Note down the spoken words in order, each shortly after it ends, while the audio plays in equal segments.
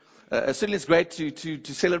Certainly it's great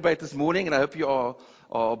to celebrate this morning, and I hope you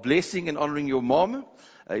are blessing and honoring your mom,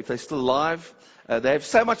 if they're still alive. They have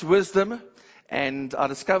so much wisdom, and I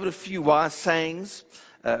discovered a few wise sayings.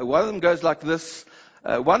 One of them goes like this.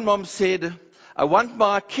 One mom said, "I want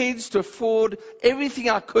my kids to afford everything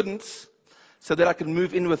I couldn't so that I can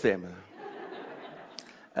move in with them."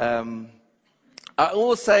 I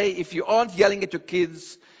always say, if you aren't yelling at your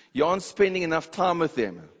kids, you aren't spending enough time with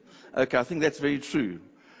them. Okay, I think that's very true.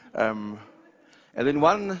 And then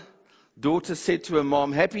one daughter said to her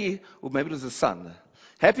mom, or maybe it was a son,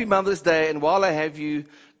 "Happy Mother's Day, and while I have you,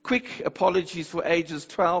 quick apologies for ages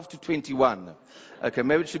 12 to 21. Okay,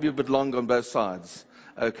 maybe it should be a bit longer on both sides.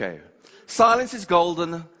 Okay. Silence is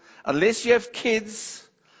golden. Unless you have kids,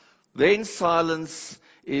 then silence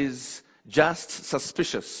is just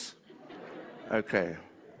suspicious. Okay.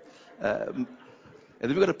 And then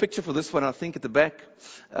we've got a picture for this one, I think, at the back.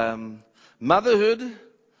 Motherhood,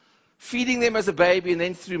 feeding them as a baby and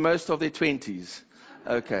then through most of their 20s.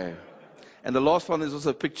 Okay. And the last one is also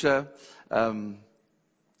a picture.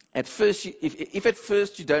 At first, if at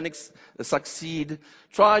first you don't succeed,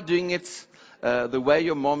 try doing it the way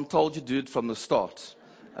your mom told you to do it from the start.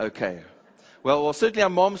 Okay. Well, certainly our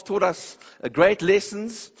moms taught us great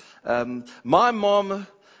lessons. My mom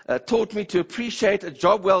taught me to appreciate a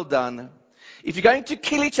job well done. If you're going to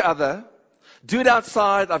kill each other, do it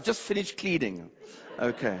outside. I've just finished cleaning.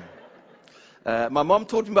 Okay. My mom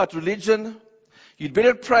taught me about religion. You'd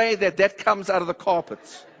better pray that comes out of the carpet.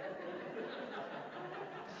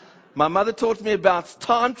 My mother taught me about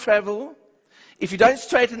time travel. If you don't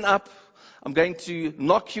straighten up, I'm going to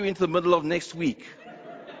knock you into the middle of next week.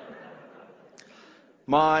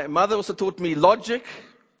 My mother also taught me logic.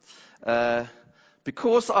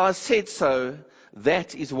 Because I said so,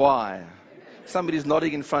 that is why. Somebody's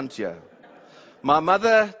nodding in front here. My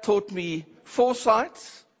mother taught me foresight.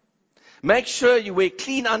 Make sure you wear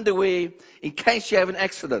clean underwear in case you have an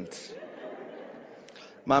accident.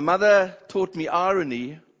 My mother taught me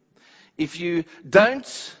irony. If you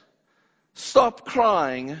don't stop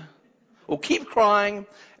crying, or keep crying,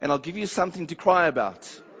 and I'll give you something to cry about.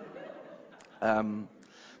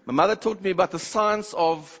 My mother taught me about the science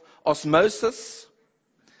of osmosis.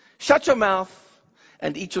 Shut your mouth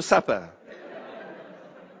and eat your supper.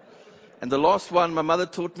 And the last one, my mother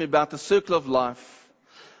taught me about the circle of life.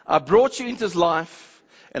 I brought you into this life,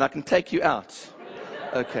 and I can take you out.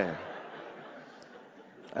 Okay.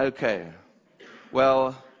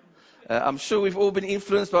 Well, I'm sure we've all been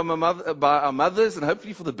influenced by our mothers, and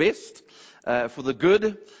hopefully for the best, for the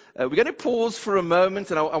good. We're going to pause for a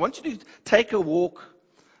moment, and I want you to take a walk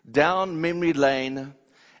down memory lane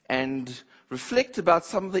and reflect about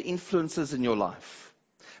some of the influences in your life.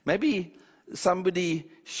 Maybe somebody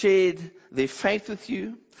shared their faith with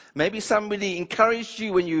you. Maybe somebody encouraged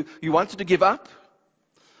you when you wanted to give up.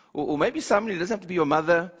 Or maybe somebody, it doesn't have to be your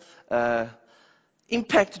mother,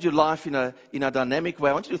 impacted your life in a dynamic way.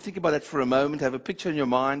 I want you to think about that for a moment, have a picture in your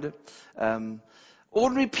mind.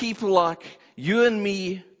 Ordinary people like you and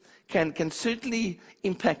me can certainly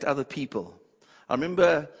impact other people. I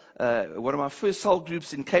remember one of my first soul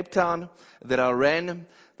groups in Cape Town that I ran.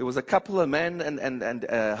 There was a couple, a man and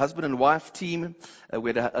husband and wife team.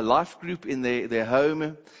 We had a life group in their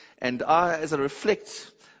home. And as I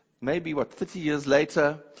reflect, maybe 30 years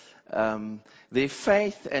later, their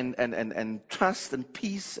faith and trust and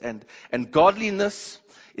peace and godliness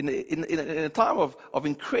in a time of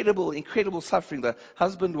incredible suffering. The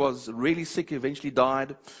husband was really sick, eventually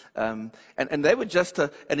died. And they were just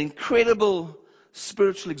an incredible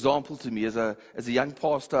spiritual example to me as a young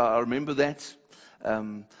pastor. I remember that.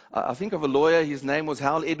 I think of a lawyer, his name was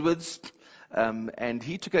Hal Edwards, and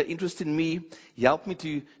he took an interest in me. He helped me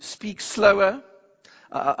to speak slower.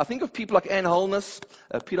 I think of people like Anne Holness,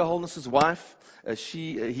 Peter Holness's wife.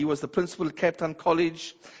 He was the principal at Cape Town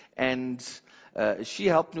College, and she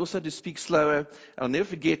helped me also to speak slower. I'll never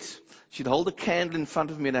forget, she'd hold a candle in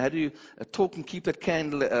front of me, and I had to talk and keep that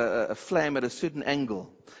candle a flame at a certain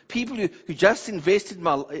angle. People who just invested in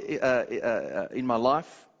my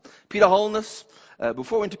life. Peter Holness,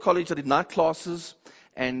 before I went to college, I did night classes,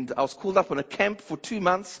 and I was called up on a camp for 2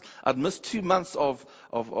 months. I'd missed 2 months of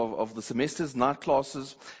the semester's night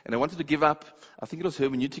classes, and I wanted to give up. I think it was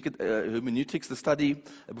hermeneutics, the study,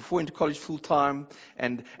 before I went to college full time.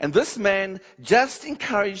 And this man just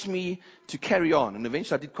encouraged me to carry on, and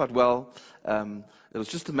eventually I did quite well. It was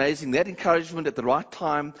just amazing. That encouragement at the right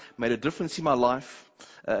time made a difference in my life.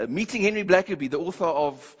 Meeting Henry Blackerby, the author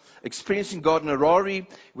of Experiencing God in Harare.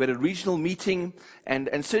 We had a regional meeting,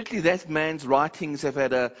 and certainly that man's writings have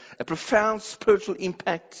had a profound spiritual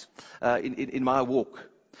impact in my walk.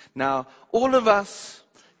 Now, all of us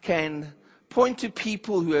can point to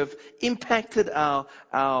people who have impacted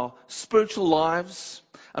our spiritual lives.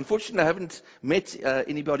 Unfortunately, I haven't met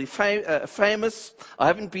anybody famous. I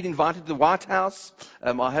haven't been invited to the White House.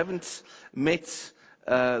 I haven't met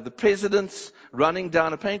the president running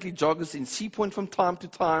down apparently joggers in Sea Point from time to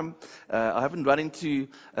time. I haven't run into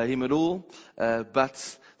him at all.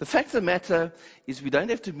 But the fact of the matter is we don't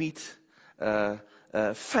have to meet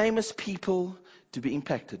famous people to be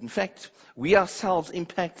impacted. In fact, we ourselves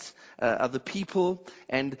impact other people,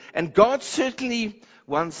 and God certainly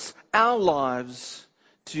wants our lives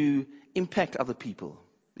to impact other people.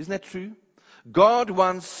 Isn't that true? God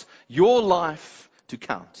wants your life to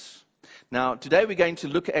count. Now, today we're going to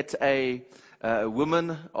look at a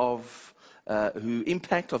woman of who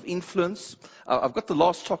impact, of influence. I've got the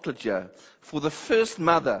last chocolate here for the first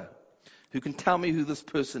mother who can tell me who this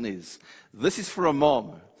person is. This is for a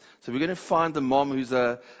mom. So we're going to find the mom who's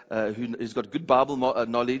got good Bible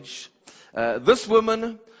knowledge. This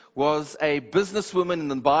woman was a businesswoman in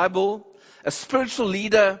the Bible, a spiritual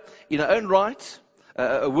leader in her own right,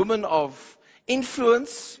 a woman of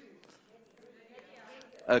influence.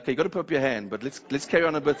 Okay, you got to put up your hand, but let's carry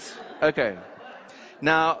on a bit. Okay.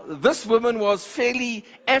 Now, this woman was fairly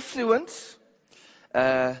affluent.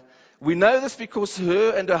 We know this because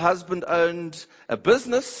her and her husband owned a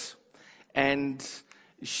business, and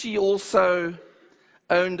she also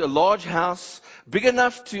owned a large house, big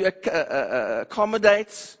enough to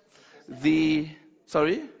accommodate the...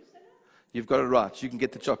 Sorry? You've got it right. You can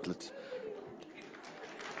get the chocolate.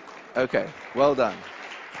 Okay, well done.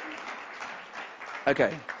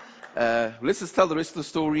 Okay, let's just tell the rest of the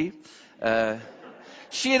story.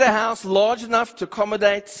 She had a house large enough to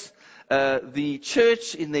accommodate the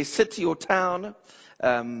church in their city or town.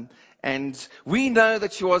 And we know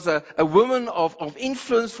that she was a woman of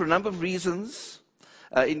influence for a number of reasons.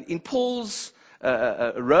 In Paul's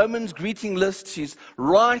Romans greeting list, she's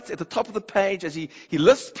right at the top of the page as he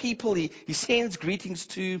lists people he sends greetings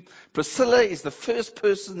to. Priscilla is the first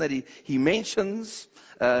person that he mentions.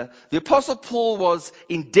 The Apostle Paul was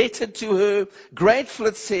indebted to her, grateful,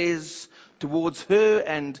 it says, towards her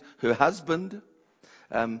and her husband.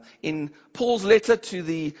 In Paul's letter to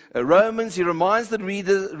the Romans, he reminds the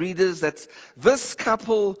readers that this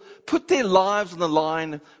couple put their lives on the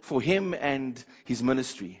line for him and his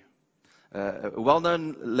ministry. A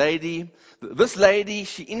well-known lady. This lady,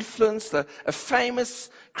 she influenced a famous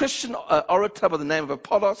Christian orator by the name of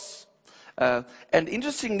Apollos. And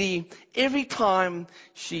interestingly, every time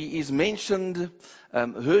she is mentioned,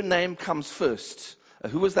 her name comes first.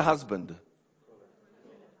 Who was the husband?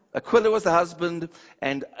 Aquila was the husband,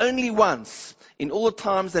 and only once in all the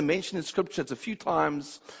times they mention in Scripture, it's a few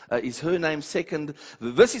times, is her name second.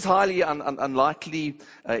 This is highly unlikely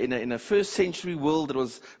in a first century world that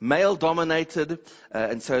was male dominated,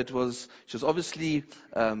 and so she was obviously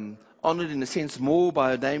honored in a sense more by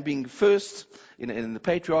her name being first in the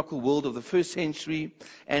patriarchal world of the first century.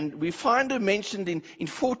 And we find her mentioned in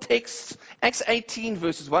four texts: Acts 18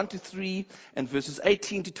 verses 1 to 3 and verses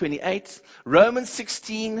 18 to 28, Romans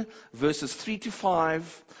 16 verses 3 to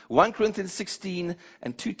 5, 1 Corinthians 16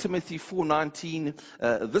 and 2 Timothy 4:19.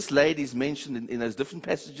 This lady is mentioned in those different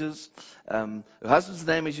passages. Her husband's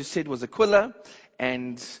name, as you said, was Aquila,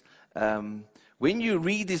 and when you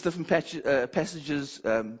read these different passages,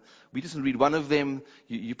 we just read one of them.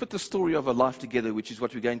 You put the story of a life together, which is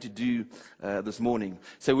what we're going to do this morning.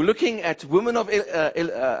 So we're looking at women of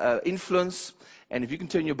influence. And if you can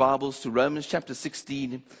turn your Bibles to Romans chapter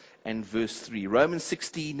 16 and verse 3. Romans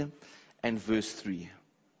 16 and verse 3.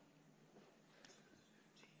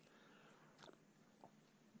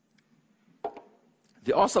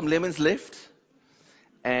 There are some lemons left.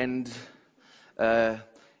 And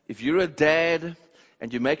if you're a dad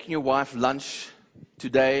and you're making your wife lunch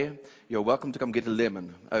today, you're welcome to come get a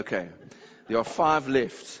lemon. Okay. There are 5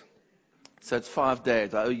 left. So it's 5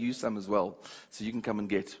 dads. I owe you some as well. So you can come and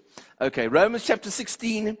get. Okay. Romans chapter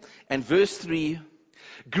 16 and verse 3.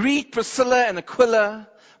 Greet Priscilla and Aquila,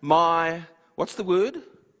 what's the word?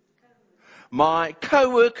 My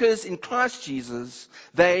co-workers in Christ Jesus.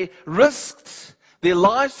 They risked their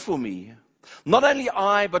lives for me. Not only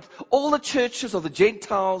I, but all the churches of the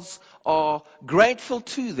Gentiles are grateful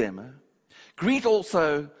to them. Greet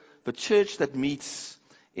also the church that meets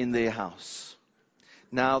in their house.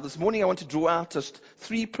 Now, this morning I want to draw out just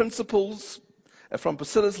 3 principles from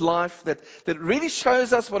Priscilla's life that really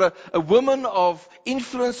shows us what a woman of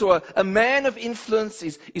influence or a man of influence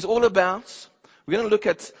is all about. We're going to look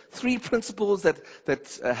at 3 principles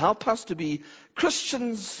that help us to be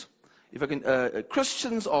Christians,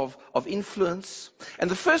 Christians of influence.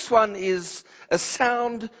 And the first one is a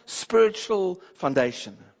sound spiritual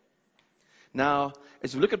foundation. Now,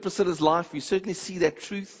 as we look at Priscilla's life, we certainly see that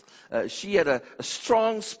truth. She had a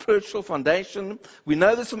strong spiritual foundation. We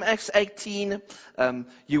know this from Acts 18.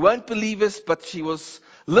 You won't believe this, but she was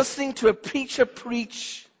listening to a preacher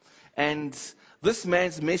preach, and this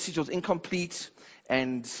man's message was incomplete,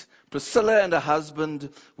 and Priscilla and her husband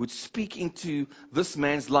would speak into this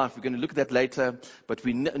man's life. We're going to look at that later, but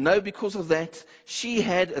we know because of that, she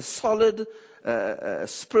had a solid a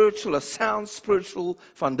sound spiritual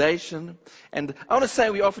foundation. And I want to say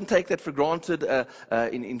we often take that for granted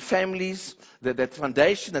in families, that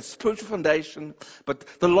foundation, that spiritual foundation. But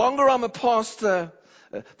the longer I'm a pastor,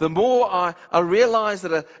 the more I realize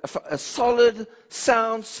that a solid,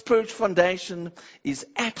 sound spiritual foundation is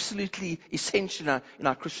absolutely essential in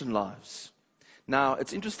our Christian lives. Now,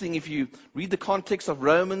 it's interesting if you read the context of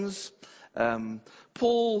Romans,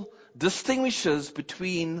 Paul distinguishes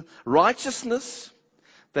between righteousness,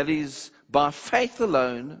 that is by faith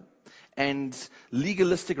alone, and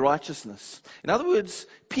legalistic righteousness. In other words,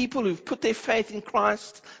 people who've put their faith in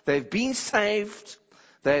Christ, they've been saved,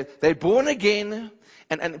 they're born again,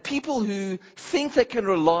 and people who think they can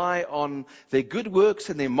rely on their good works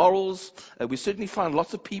and their morals. We certainly find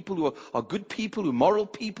lots of people who are good people, who are moral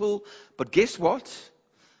people, but guess what?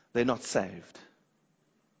 They're not saved.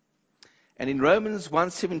 And in Romans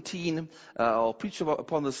 1:17, I'll preach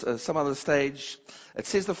upon this some other stage. It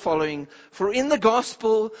says the following: "For in the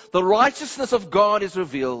gospel, the righteousness of God is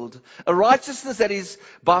revealed, a righteousness that is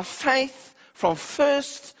by faith from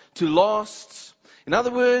first to last." In other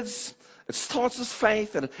words, it starts with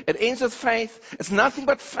faith and it ends with faith. It's nothing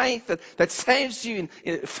but faith that saves you,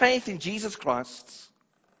 faith in Jesus Christ.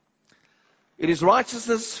 It is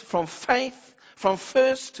righteousness from faith, from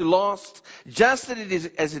first to last, just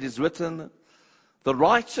as it is written, "The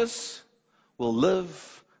righteous will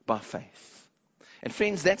live by faith." And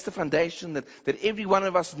friends, that's the foundation that every one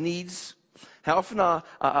of us needs. How often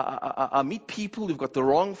I meet people who've got the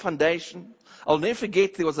wrong foundation. I'll never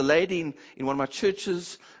forget, there was a lady in one of my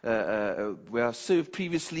churches where I served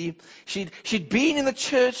previously. She'd been in the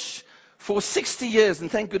church for 60 years, and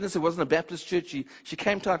thank goodness it wasn't a Baptist church. She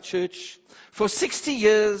came to our church. For 60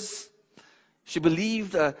 years, she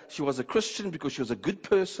believed she was a Christian because she was a good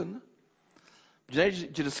person. But she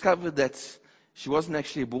discovered that she wasn't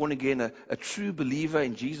actually born again, a true believer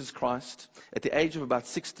in Jesus Christ at the age of about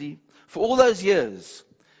 60. For all those years,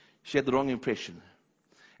 she had the wrong impression.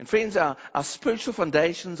 And friends, our spiritual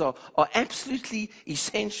foundations are absolutely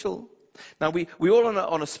essential. Now, we're all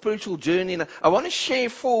on a spiritual journey, and I want to share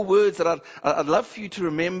 4 words that I'd love for you to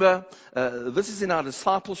remember. This is in our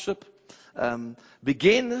discipleship.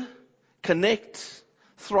 Begin, connect,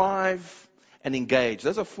 thrive, and engage.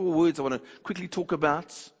 Those are 4 words I want to quickly talk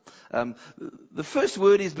about. The first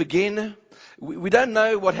word is begin. We don't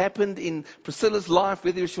know what happened in Priscilla's life,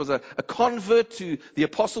 whether she was a convert to the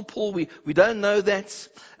Apostle Paul. We don't know that.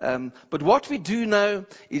 But what we do know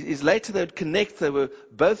is later they would connect. They were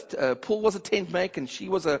both, Paul was a tent maker and she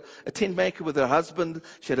was a tent maker with her husband.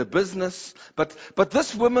 She had a business. But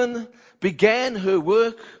this woman began her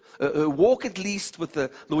work, her walk at least, with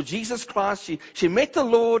the Lord Jesus Christ. She met the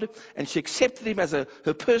Lord and she accepted Him as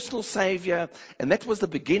her personal Savior. And that was the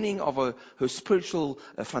beginning of her spiritual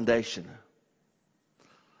foundation.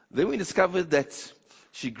 Then we discovered that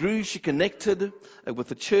she grew, she connected with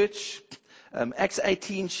the church. Acts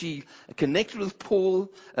 18, she connected with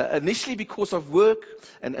Paul, initially because of work,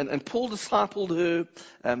 and Paul discipled her.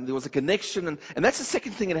 There was a connection, and that's the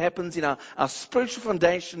second thing that happens in our spiritual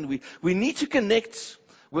foundation. We need to connect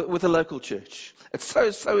with a local church. It's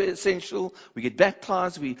so essential. We get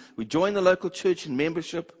baptized, we join the local church in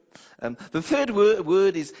membership. The third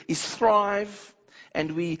word is thrive.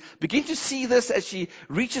 And we begin to see this as she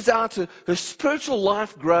reaches out, her spiritual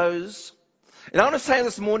life grows. And I want to say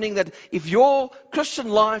this morning that if your Christian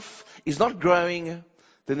life is not growing,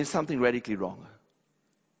 then there's something radically wrong.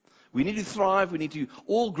 We need to thrive. We need to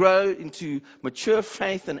all grow into mature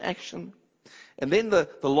faith and action. And then the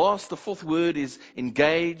fourth word is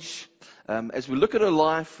engage. As we look at her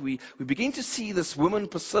life, we begin to see this woman,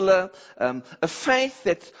 Priscilla, a faith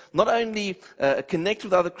that not only connected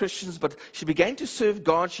with other Christians, but she began to serve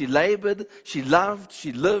God. She labored, she loved,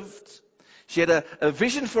 she lived. She had a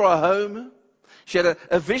vision for her home. She had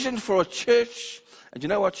a vision for a church. And you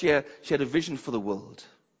know what? She had a vision for the world.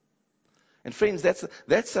 And friends, that's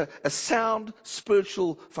a sound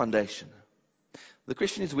spiritual foundation. The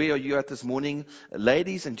question is, where are you at this morning?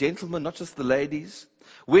 Ladies and gentlemen, not just the ladies.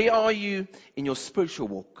 Where are you in your spiritual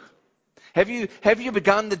walk? Have you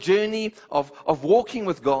begun the journey of walking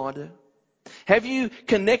with God? Have you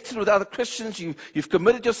connected with other Christians? You've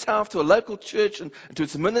committed yourself to a local church and to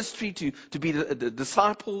its ministry to be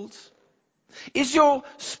discipled? Is your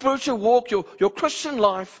spiritual walk, your Christian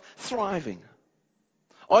life thriving?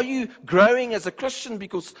 Are you growing as a Christian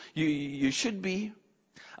because you should be?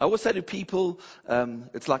 I always say to people,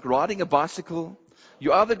 it's like riding a bicycle.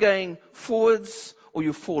 You're either going forwards or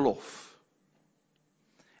you fall off.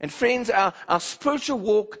 And friends, our spiritual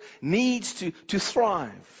walk needs to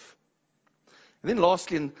thrive. And then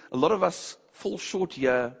lastly, and a lot of us fall short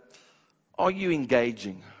here, are you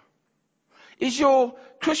engaging? Is your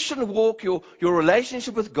Christian walk, your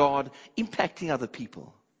relationship with God, impacting other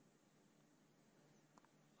people?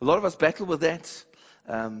 A lot of us battle with that.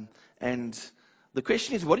 And the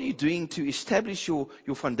question is, what are you doing to establish your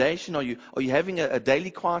foundation? Are you having a daily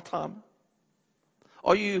quiet time?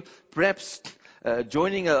 Are you perhaps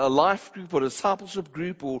joining a life group or a discipleship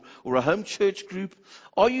group or a home church group?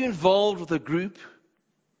 Are you involved with a group?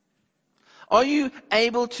 Are you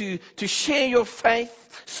able to share your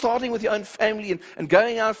faith, starting with your own family and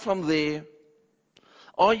going out from there?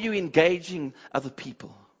 Are you engaging other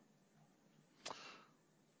people?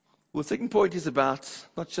 Well, the second point is about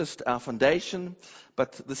not just our foundation,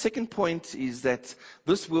 but the second point is that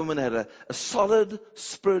this woman had a solid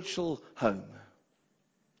spiritual home.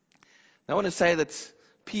 Now, I want to say that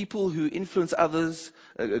people who influence others,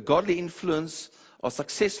 a godly influence, are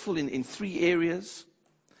successful in three areas.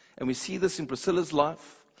 And we see this in Priscilla's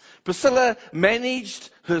life. Priscilla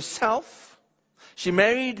managed herself. She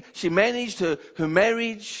managed her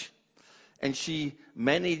marriage, and she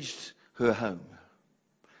managed her home.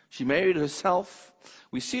 She married herself.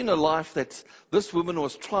 We see in her life that this woman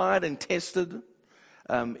was tried and tested.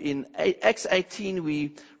 In Acts 18,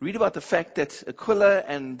 we read about the fact that Aquila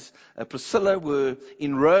and Priscilla were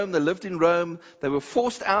in Rome. They lived in Rome. They were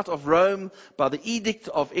forced out of Rome by the edict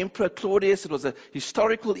of Emperor Claudius. It was a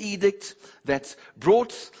historical edict that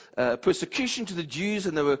brought persecution to the Jews,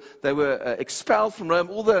 and they were expelled from Rome.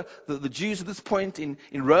 All the Jews at this point in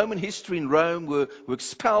Roman history in Rome were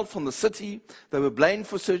expelled from the city. They were blamed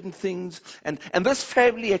for certain things. And this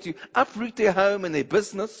family had to uproot their home and their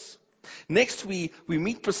business. Next, we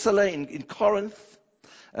meet Priscilla in Corinth,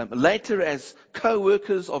 later as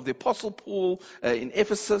co-workers of the Apostle Paul in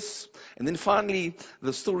Ephesus. And then finally,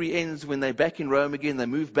 the story ends when they're back in Rome again. They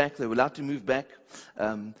moved back. They were allowed to move back.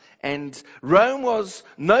 And Rome was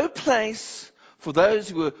no place for those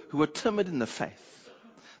who were timid in the faith.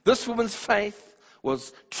 This woman's faith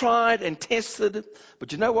was tried and tested.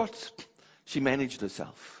 But you know what? She managed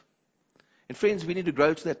herself. And friends, we need to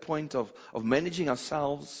grow to that point of managing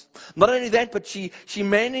ourselves. Not only that, but she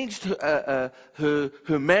managed her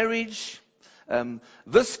marriage.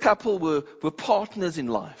 This couple were partners in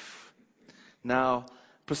life. Now,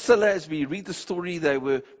 Priscilla, as we read the story,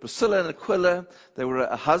 Priscilla and Aquila. They were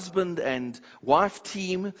a husband and wife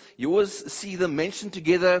team. You always see them mentioned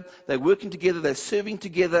together. They're working together. They're serving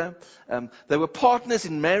together. They were partners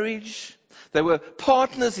in marriage. They were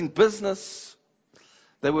partners in business.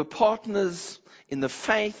 They were partners in the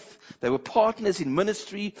faith. They were partners in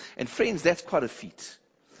ministry. And friends, that's quite a feat.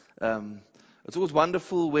 It's always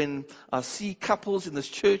wonderful when I see couples in this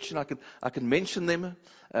church, and I can mention them,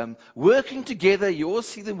 working together. You all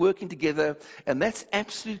see them working together, and that's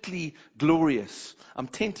absolutely glorious. I'm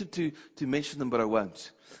tempted to mention them, but I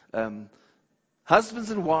won't.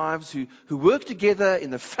 Husbands and wives who work together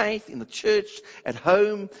in the faith, in the church, at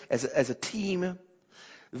home, as a team.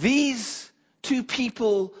 These two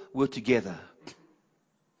people were together.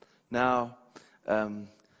 Now,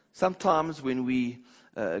 sometimes when we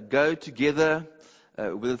go together,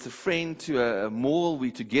 whether it's a friend to a mall,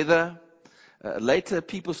 we're together. Later,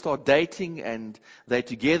 people start dating and they're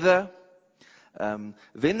together.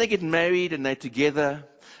 Then they get married and they're together.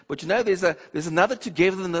 But you know, there's another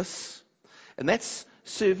togetherness, and that's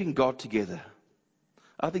serving God together.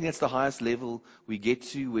 I think that's the highest level we get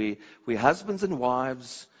to, where husbands and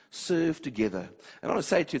wives serve together. And I want to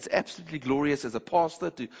say to you, it's absolutely glorious as a pastor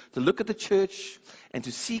to look at the church and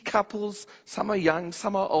to see couples. Some are young,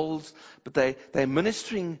 some are old, but they're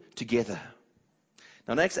ministering together.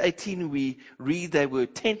 Now in Acts 18 we read they were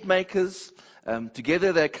tent makers.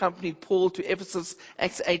 Together they accompanied Paul to Ephesus.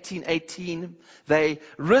 Acts 18:18. They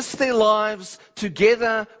risked their lives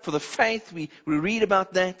together for the faith. We read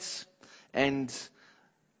about that. And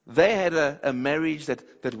they had a marriage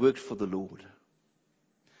that worked for the Lord.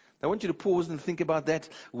 I want you to pause and think about that.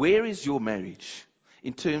 Where is your marriage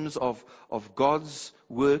in terms of God's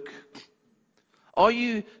work? Are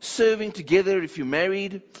you serving together if you're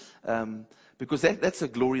married? Because that's a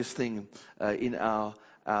glorious thing in our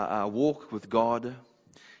walk with God.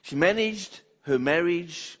 She managed her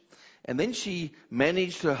marriage, and then she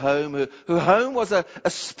managed her home. Her home was a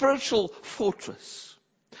spiritual fortress.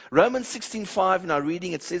 Romans 16:5 in our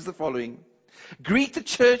reading, it says the following. Greet the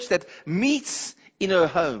church that meets in her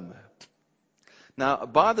home. Now,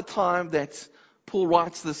 by the time that Paul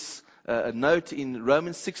writes this note in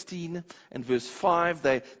Romans 16 and verse 5,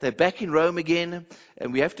 they're back in Rome again,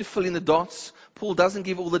 and we have to fill in the dots. Paul doesn't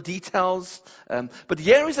give all the details, but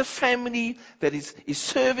here is a family that is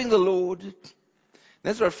serving the Lord. And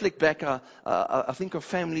as I reflect back, I think of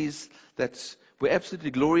families that were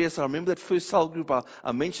absolutely glorious. I remember that first cell group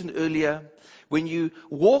I mentioned earlier. When you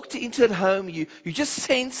walked into that home, you just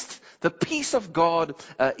sensed the peace of God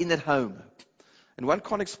in that home. And one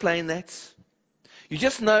can't explain that. You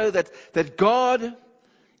just know that God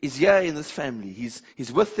is here in this family.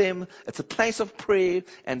 He's with them. It's a place of prayer.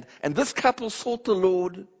 And this couple sought the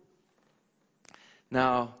Lord.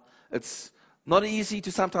 Now, it's not easy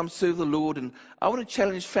to sometimes serve the Lord. And I want to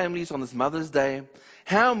challenge families on this Mother's Day.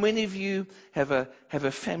 How many of you have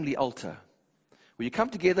a family altar? Where you come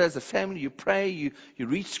together as a family, you pray, you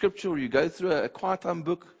read scripture, or you go through a quiet time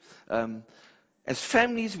book. As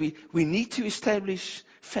families, we need to establish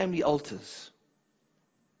family altars.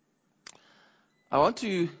 I want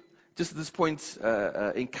to, just at this point,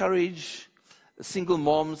 encourage single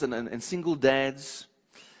moms and single dads.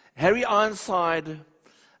 Harry Ironside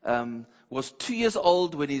was 2 years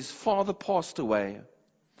old when his father passed away.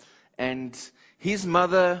 And his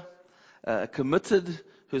mother committed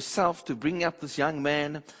herself to bring up this young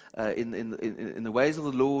man in the ways of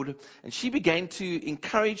the Lord. And she began to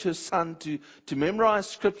encourage her son to memorize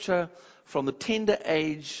scripture from the tender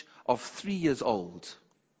age of 3 years old.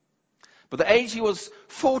 By the age he was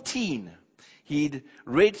 14, he'd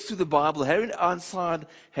read through the Bible. Harry Ironside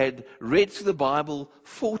had read through the Bible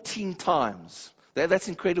 14 times. That's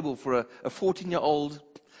incredible for a 14-year-old.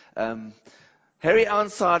 Harry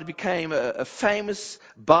Ironside became a famous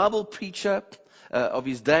Bible preacher of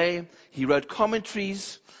his day. He wrote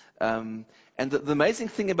commentaries. And the amazing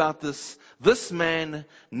thing about this man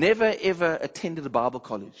never ever attended a Bible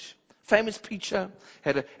college. Famous preacher,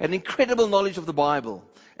 had an incredible knowledge of the Bible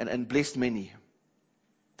and blessed many.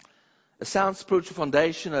 A sound spiritual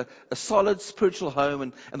foundation, a solid spiritual home.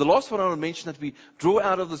 And the last one I want to mention that we draw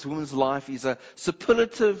out of this woman's life is a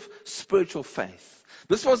superlative spiritual faith.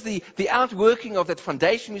 This was the outworking of that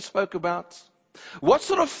foundation we spoke about. What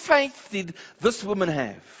sort of faith did this woman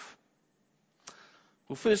have?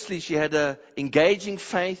 Well, firstly, she had an engaging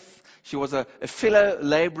faith. She was a fellow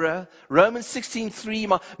laborer. Romans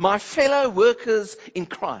 16:3, my fellow workers in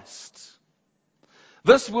Christ.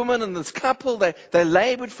 This woman and this couple, they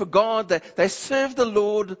labored for God. They served the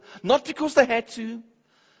Lord, not because they had to,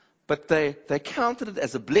 but they counted it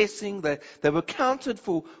as a blessing. They were counted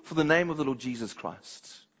for the name of the Lord Jesus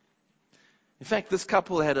Christ. In fact, this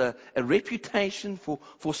couple had a reputation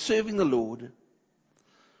for serving the Lord.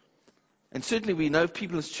 And certainly we know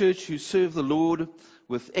people in this church who serve the Lord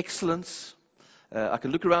with excellence. I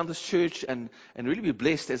can look around this church and really be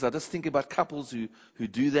blessed as I just think about couples who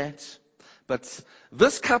do that. But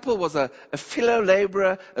this couple was a fellow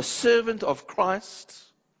laborer, a servant of Christ.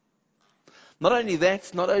 Not only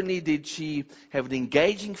that, not only did she have an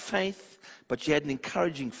engaging faith, but she had an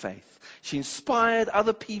encouraging faith. She inspired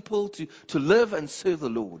other people to live and serve the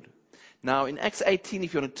Lord. Now in Acts 18,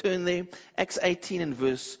 if you want to turn there, Acts 18 and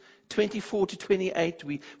verse 24 to 28,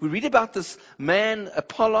 we read about this man,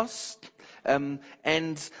 Apollos,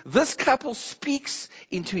 and this couple speaks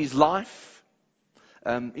into his life.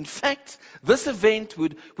 In fact, this event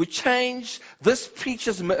would change this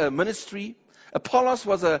preacher's ministry. Apollos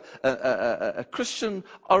was a Christian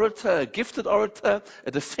orator, a gifted orator,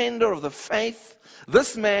 a defender of the faith.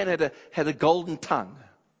 This man had a golden tongue.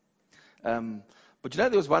 But there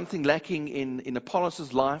was one thing lacking in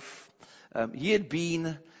Apollos' life. He had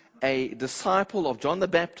been a disciple of John the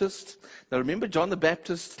Baptist. Now remember, John the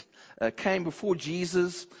Baptist came before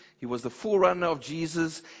Jesus. He was the forerunner of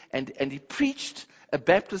Jesus, and he preached a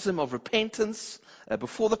baptism of repentance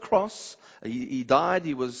before the cross. He died,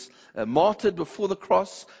 he was martyred before the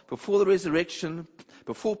cross, before the resurrection,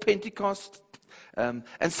 before Pentecost. And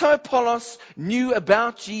so Apollos knew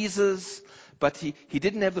about Jesus, but he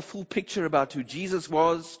didn't have the full picture about who Jesus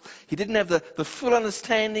was. He didn't have the full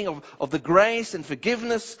understanding of the grace and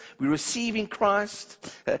forgiveness we receive in Christ.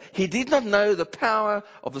 He did not know the power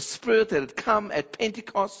of the Spirit that had come at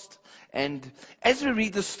Pentecost. And as we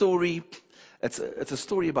read the story, it's a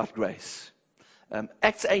story about grace.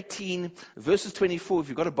 Acts 18, verses 24. If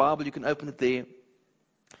you've got a Bible, you can open it there.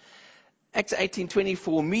 Acts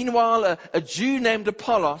 18:24. Meanwhile, a Jew named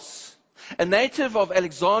Apollos, a native of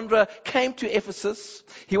Alexandria, came to Ephesus.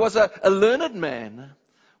 He was a learned man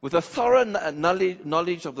with a thorough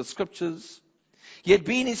knowledge of the Scriptures. He had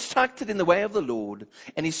been instructed in the way of the Lord,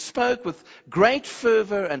 and he spoke with great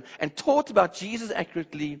fervor and taught about Jesus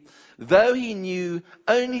accurately, though he knew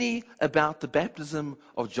only about the baptism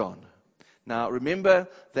of John. Now remember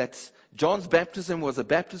that John's baptism was a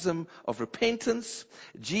baptism of repentance.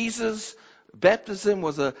 Jesus' baptism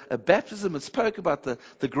was a baptism that spoke about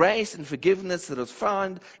the grace and forgiveness that was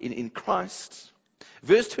found in Christ.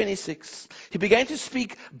 Verse 26, he began to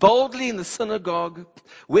speak boldly in the synagogue.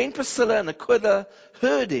 When Priscilla and Aquila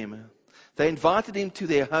heard him, they invited him to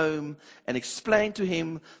their home and explained to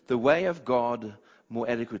him the way of God more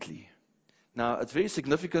adequately. Now, it's very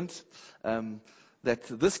significant that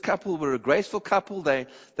this couple were a graceful couple.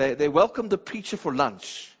 They welcomed the preacher for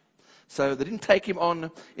lunch. So they didn't take him on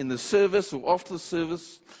in the service or after the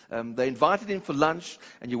service. They invited him for lunch,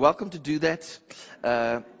 and you're welcome to do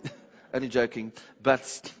that. Only joking.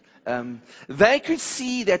 But they could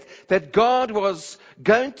see that God was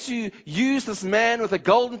going to use this man with a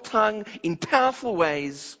golden tongue in powerful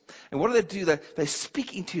ways. And what do? They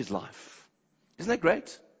speak into his life. Isn't that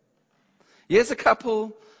great? Here's a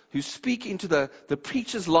couple who speak into the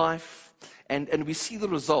preacher's life, and we see the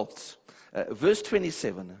results. Verse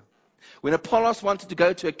 27. When Apollos wanted to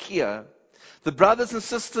go to Achaia, the brothers and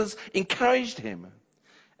sisters encouraged him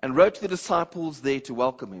and wrote to the disciples there to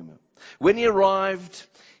welcome him. When he arrived,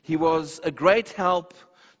 he was a great help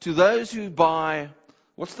to those who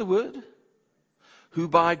what's the word? Who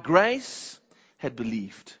by grace had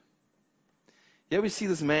believed. Here we see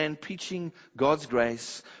this man preaching God's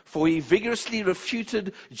grace, for he vigorously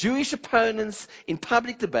refuted Jewish opponents in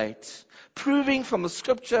public debate, proving from the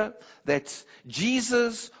scripture that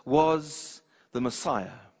Jesus was the Messiah.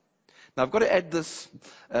 Now I've got to add this.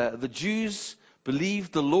 The Jews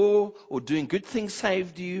believed the law or doing good things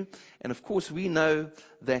saved you. And of course we know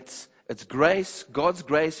that it's grace, God's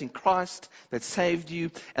grace in Christ that saved you.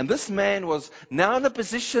 And this man was now in a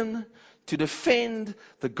position to defend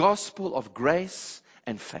the gospel of grace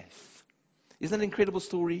and faith. Isn't that an incredible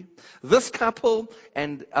story? This couple,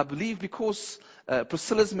 and I believe because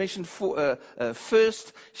Priscilla's mentioned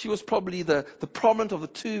first, she was probably the prominent of the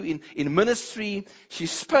two in ministry. She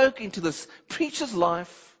spoke into this preacher's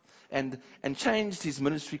life and changed his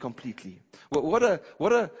ministry completely. What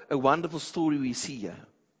a wonderful story we see here.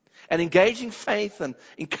 And engaging faith and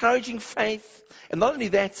encouraging faith. And not only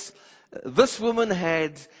that, this woman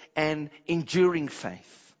had an enduring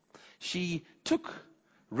faith. She took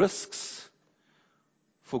risks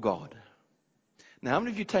for God. Now, how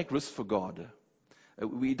many of you take risks for God?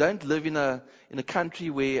 We don't live in a country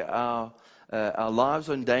where our lives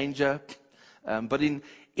are in danger. But in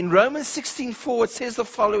Romans 16:4, it says the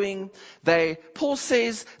following. Paul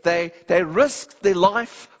says they risked their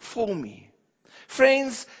life for me.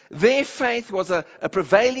 Friends, their faith was a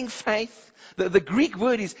prevailing faith. The Greek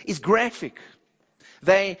word is graphic.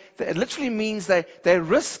 It literally means they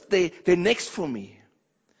risked their necks for me.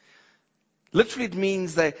 Literally it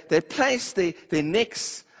means they placed their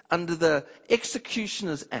necks under the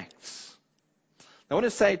executioner's axe. I want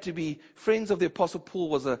to say to be friends of the Apostle Paul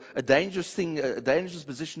was a dangerous thing, a dangerous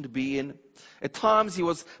position to be in. At times he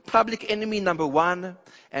was public enemy number one,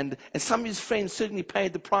 and some of his friends certainly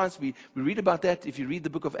paid the price. We read about that if you read the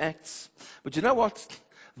book of Acts. But you know what?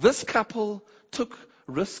 This couple took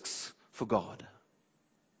risks for God.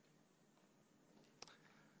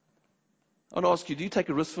 I want to ask you, do you take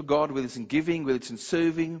a risk for God, whether it's in giving, whether it's in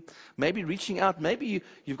serving, maybe reaching out, maybe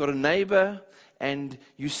you've got a neighbor and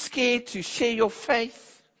you're scared to share your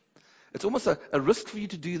faith. It's almost a risk for you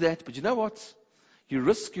to do that, but you know what? You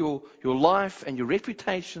risk your life and your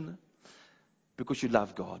reputation because you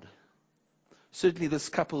love God. Certainly this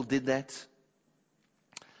couple did that.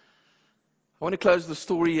 I want to close the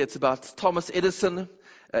story. It's about Thomas Edison.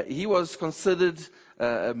 He was considered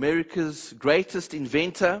America's greatest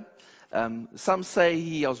inventor. Some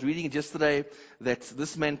say I was reading it yesterday, that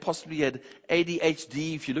this man possibly had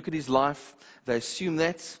ADHD. If you look at his life, they assume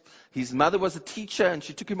that. His mother was a teacher and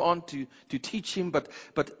she took him on to teach him.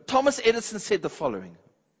 But Thomas Edison said the following.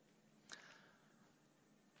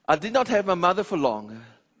 I did not have my mother for long,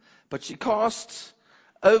 but she cast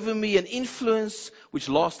over me an influence which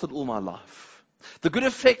lasted all my life. The good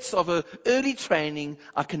effects of her early training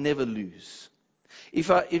I can never lose. If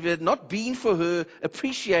it had not been for her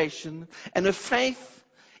appreciation and her faith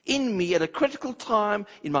in me at a critical time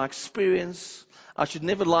in my experience, I should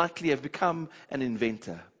never likely have become an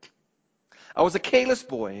inventor. I was a careless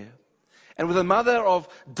boy, and with a mother of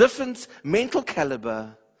different mental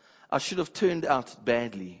caliber, I should have turned out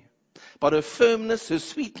badly. But her firmness, her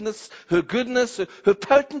sweetness, her goodness, her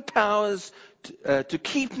potent powers to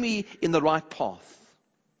keep me in the right path.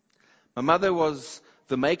 My mother was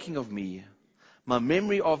the making of me. My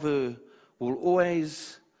memory of her will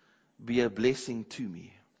always be a blessing to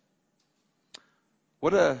me.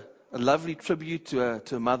 What a lovely tribute to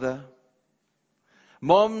a mother.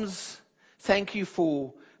 Moms, thank you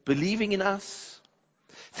for believing in us.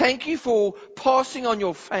 Thank you for passing on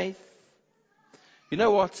your faith. You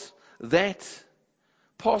know what? That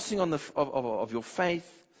passing on of your faith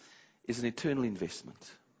is an eternal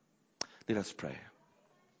investment. Let us pray.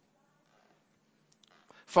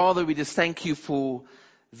 Father, we just thank you for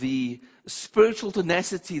the spiritual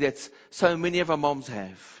tenacity that so many of our moms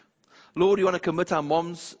have. Lord, we want to commit our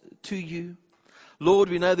moms to you. Lord,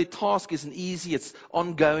 we know the task isn't easy, it's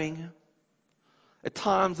ongoing. At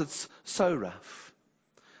times it's so rough.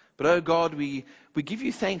 But oh God, we give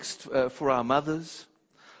you thanks for our mothers.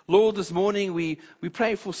 Lord, this morning we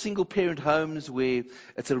pray for single parent homes where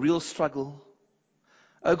it's a real struggle.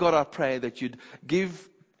 Oh God, I pray that you'd give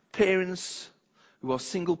parents who are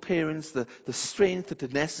single parents the strength, the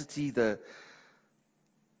tenacity,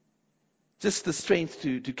 just the strength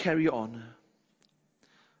to carry on.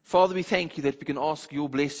 Father, we thank you that we can ask your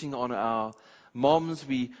blessing on our moms.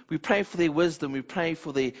 We pray for their wisdom. We pray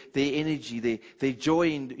for their energy, their joy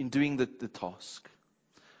in doing the task.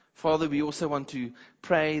 Father, we also want to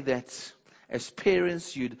pray that as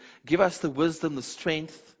parents, you'd give us the wisdom, the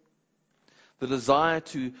strength, the desire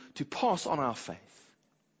to pass on our faith.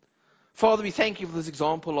 Father, we thank you for this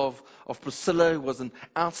example of Priscilla, who was an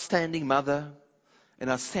outstanding mother, an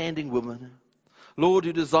outstanding woman. Lord,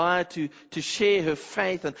 who desired to share her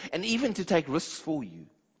faith and even to take risks for you.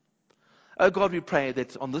 Oh God, we pray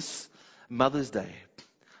that on this Mother's Day,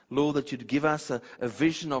 Lord, that you'd give us a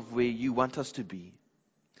vision of where you want us to be.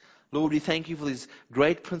 Lord, we thank you for these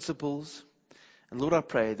great principles. And Lord, I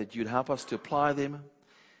pray that you'd help us to apply them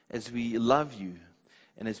as we love you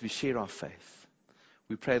and as we share our faith.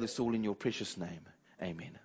 We pray this all in your precious name. Amen.